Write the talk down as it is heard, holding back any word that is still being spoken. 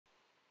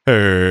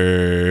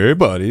Hey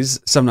buddies,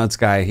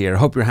 SomeNutzGuy here.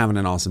 Hope you're having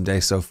an awesome day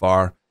so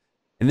far.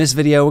 In this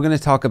video, we're going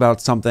to talk about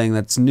something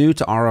that's new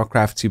to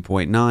RLCraft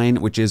 2.9,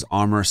 which is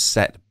armor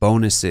set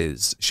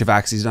bonuses.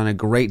 Shivaxi's done a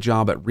great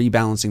job at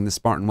rebalancing the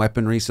Spartan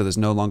weaponry, so there's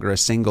no longer a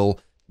single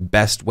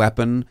best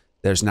weapon.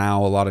 There's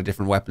now a lot of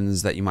different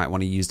weapons that you might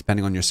want to use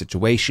depending on your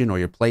situation or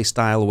your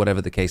playstyle or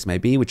whatever the case may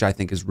be, which I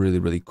think is really,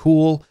 really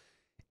cool.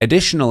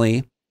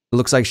 Additionally, it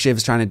looks like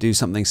Shiv's trying to do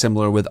something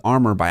similar with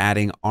armor by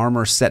adding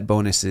armor set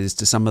bonuses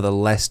to some of the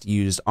less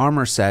used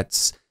armor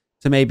sets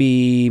to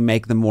maybe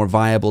make them more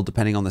viable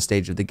depending on the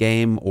stage of the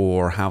game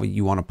or how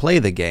you want to play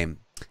the game.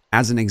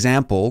 As an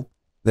example,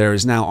 there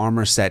is now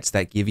armor sets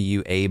that give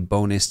you a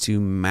bonus to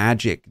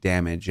magic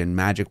damage and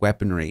magic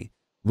weaponry.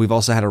 We've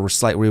also had a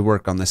slight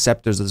rework on the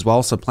scepters as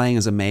well, so playing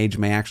as a mage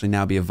may actually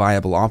now be a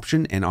viable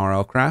option in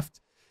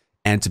RLCraft.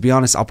 And to be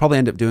honest, I'll probably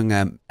end up doing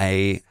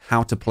a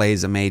how to play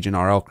as a mage in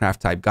RLCraft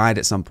type guide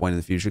at some point in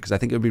the future, because I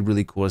think it would be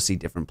really cool to see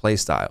different play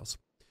styles.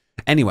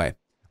 Anyway,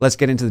 let's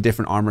get into the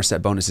different armor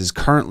set bonuses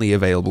currently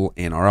available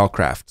in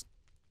RLCraft.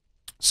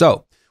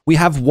 So, we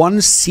have one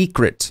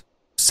secret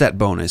set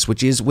bonus,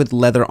 which is with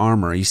leather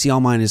armor. You see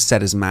all mine is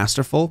set as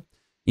masterful.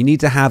 You need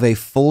to have a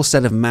full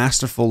set of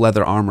masterful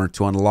leather armor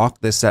to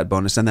unlock this set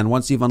bonus, and then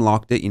once you've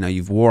unlocked it,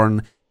 you've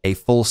worn a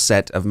full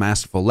set of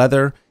masterful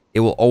leather. It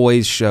will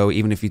always show,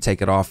 even if you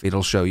take it off,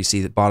 it'll show, you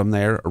see the bottom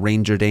there,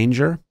 Ranger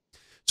Danger.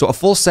 So a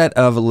full set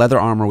of leather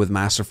armor with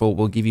Masterful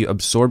will give you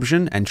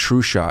Absorption and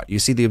True Shot. You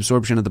see the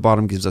Absorption at the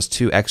bottom gives us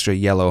 2 extra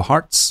yellow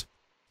hearts.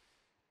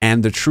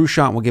 And the True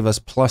Shot will give us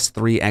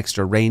 +3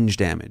 extra range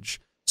damage.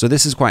 So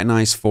this is quite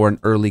nice for an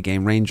early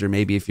game Ranger.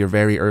 Maybe if you're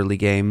very early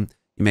game,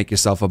 you make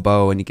yourself a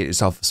bow and you get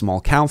yourself a small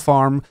cow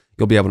farm,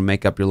 you'll be able to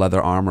make up your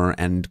leather armor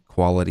and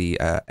quality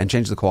and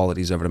change the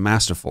qualities over to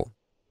Masterful.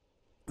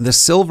 The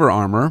silver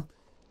armor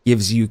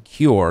gives you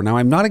Cure. Now,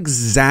 I'm not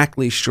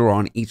exactly sure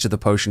on each of the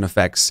potion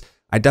effects.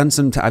 I've done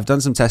some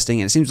testing,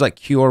 and it seems like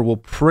Cure will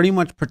pretty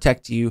much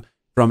protect you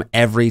from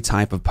every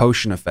type of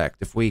potion effect.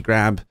 If we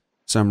grab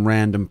some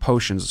random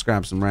potions, let's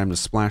grab some random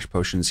splash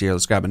potions here.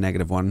 Let's grab a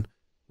 -1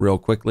 real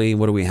quickly.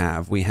 What do we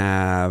have? We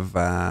have,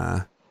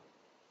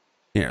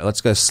 here, let's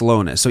go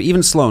slowness. So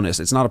even slowness,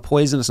 it's not a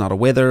poison, it's not a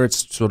wither,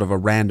 it's sort of a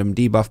random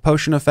debuff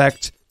potion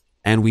effect,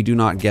 and we do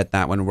not get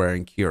that when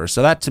wearing Cure.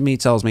 So that to me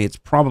tells me it's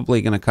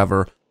probably going to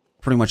cover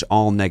pretty much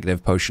all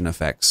negative potion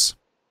effects.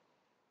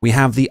 We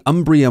have the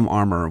Umbrium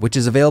armor, which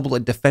is available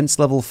at defense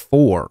level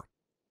 4.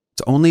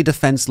 It's only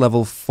defense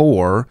level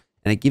 4,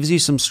 and it gives you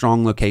some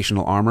strong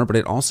locational armor, but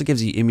it also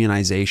gives you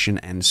immunization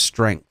and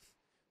strength.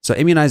 So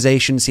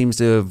immunization seems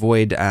to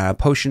avoid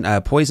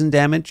poison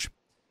damage.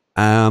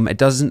 It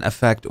doesn't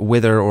affect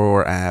wither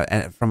or,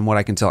 from what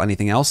I can tell,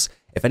 anything else.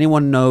 If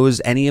anyone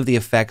knows any of the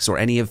effects or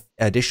any of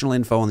additional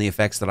info on the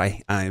effects that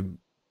I'm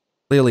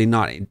clearly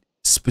not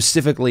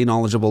specifically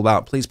knowledgeable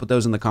about, please put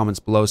those in the comments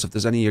below. So if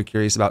there's any you're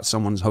curious about,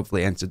 someone's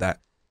hopefully answered that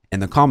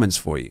in the comments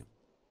for you.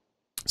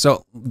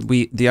 So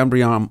the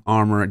Umbrium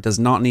armor does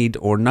not need,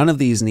 or none of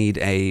these need,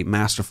 a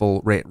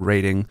masterful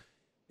rating.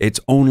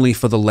 It's only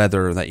for the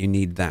leather that you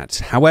need that.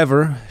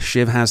 However,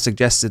 Shiv has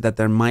suggested that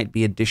there might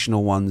be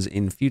additional ones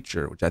in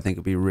future, which I think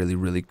would be really,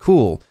 really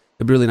cool.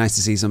 It'd be really nice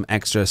to see some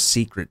extra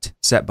secret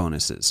set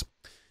bonuses.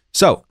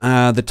 So,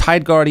 the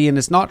Tide Guardian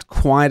is not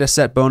quite a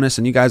set bonus,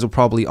 and you guys will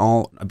probably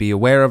all be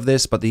aware of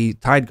this, but the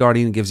Tide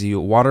Guardian gives you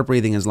water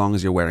breathing as long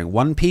as you're wearing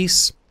 1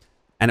 piece,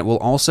 and it will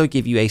also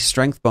give you a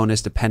strength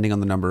bonus depending on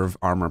the number of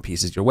armor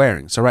pieces you're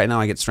wearing. So right now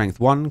I get strength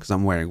 1 because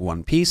I'm wearing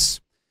 1 piece,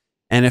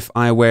 and if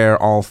I wear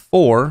all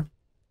 4,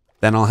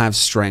 then I'll have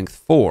strength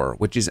 4,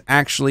 which is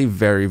actually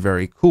very,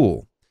 very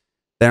cool.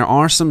 There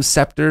are some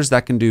scepters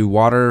that can do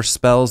water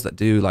spells that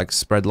do, like,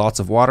 spread lots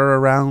of water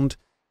around.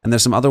 And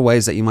there's some other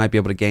ways that you might be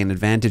able to gain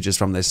advantages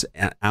from this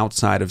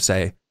outside of,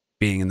 say,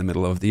 being in the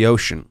middle of the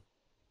ocean.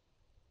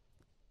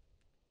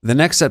 The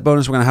next set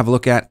bonus we're going to have a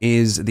look at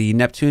is the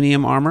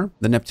Neptunium armor.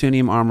 The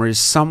Neptunium armor is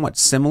somewhat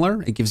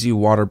similar. It gives you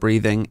water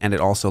breathing, and it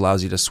also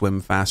allows you to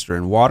swim faster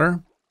in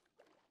water.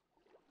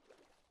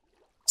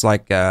 It's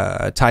like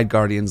Tide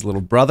Guardian's little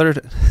brother.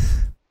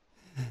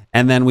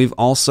 And then we've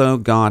also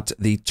got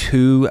the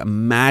 2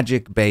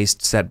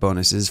 magic-based set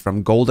bonuses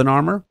from Golden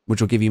Armor, which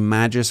will give you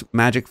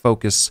Magic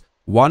Focus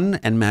 1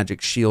 and Magic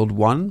Shield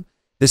 1.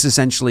 This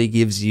essentially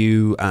gives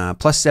you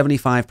plus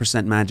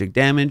 75% magic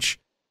damage,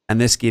 and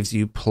this gives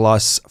you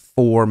plus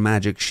 4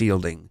 magic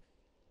shielding.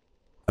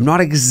 I'm not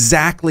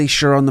exactly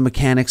sure on the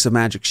mechanics of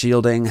magic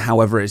shielding.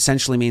 However, it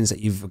essentially means that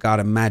you've got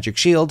a magic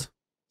shield,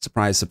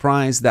 surprise,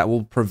 surprise, that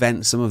will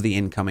prevent some of the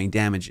incoming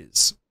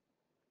damages.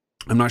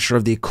 I'm not sure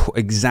of the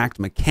exact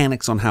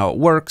mechanics on how it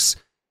works,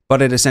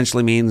 but it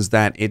essentially means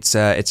that it's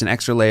an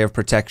extra layer of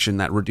protection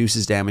that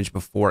reduces damage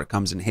before it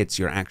comes and hits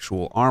your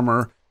actual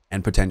armor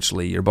and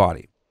potentially your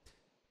body.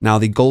 Now,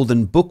 the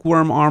Golden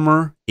Bookworm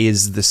armor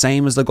is the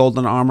same as the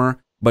Golden armor,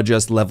 but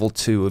just level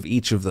 2 of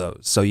each of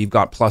those. So you've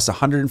got plus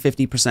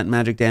 150%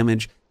 magic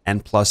damage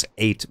and plus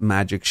 8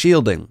 magic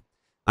shielding.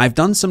 I've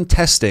done some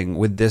testing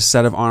with this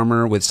set of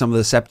armor with some of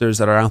the scepters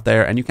that are out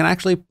there, and you can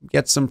actually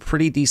get some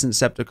pretty decent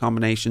scepter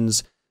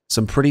combinations.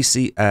 some pretty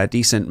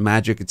decent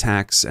magic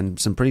attacks and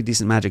some pretty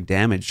decent magic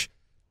damage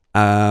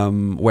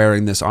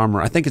wearing this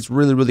armor. I think it's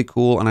really, really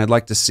cool, and I'd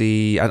like to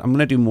see... I'm going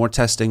to do more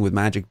testing with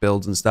magic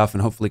builds and stuff,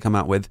 and hopefully come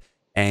out with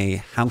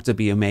a how to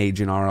be a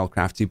mage in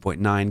RLCraft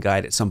 2.9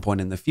 guide at some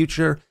point in the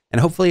future, and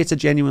hopefully it's a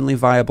genuinely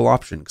viable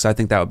option, because I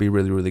think that would be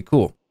really, really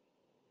cool.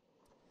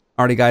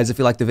 Alrighty guys, if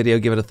you liked the video,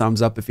 give it a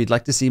thumbs up. If you'd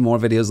like to see more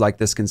videos like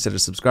this, consider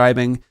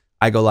subscribing.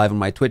 I go live on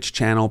my Twitch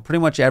channel pretty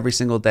much every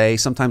single day.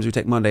 Sometimes we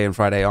take Monday and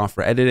Friday off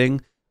for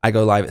editing. I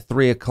go live at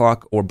 3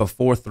 o'clock or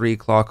before 3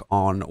 o'clock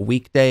on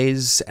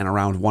weekdays and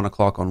around 1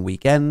 o'clock on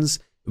weekends.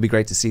 It would be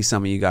great to see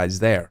some of you guys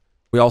there.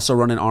 We also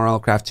run an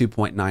RLCraft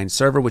 2.9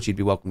 server, which you'd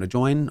be welcome to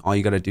join. All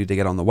you got to do to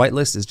get on the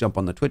whitelist is jump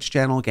on the Twitch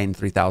channel, gain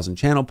 3,000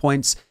 channel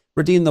points,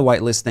 redeem the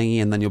whitelist thingy,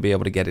 and then you'll be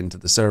able to get into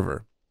the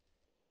server.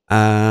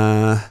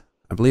 I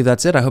believe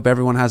that's it. I hope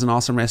everyone has an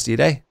awesome rest of your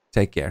day.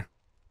 Take care.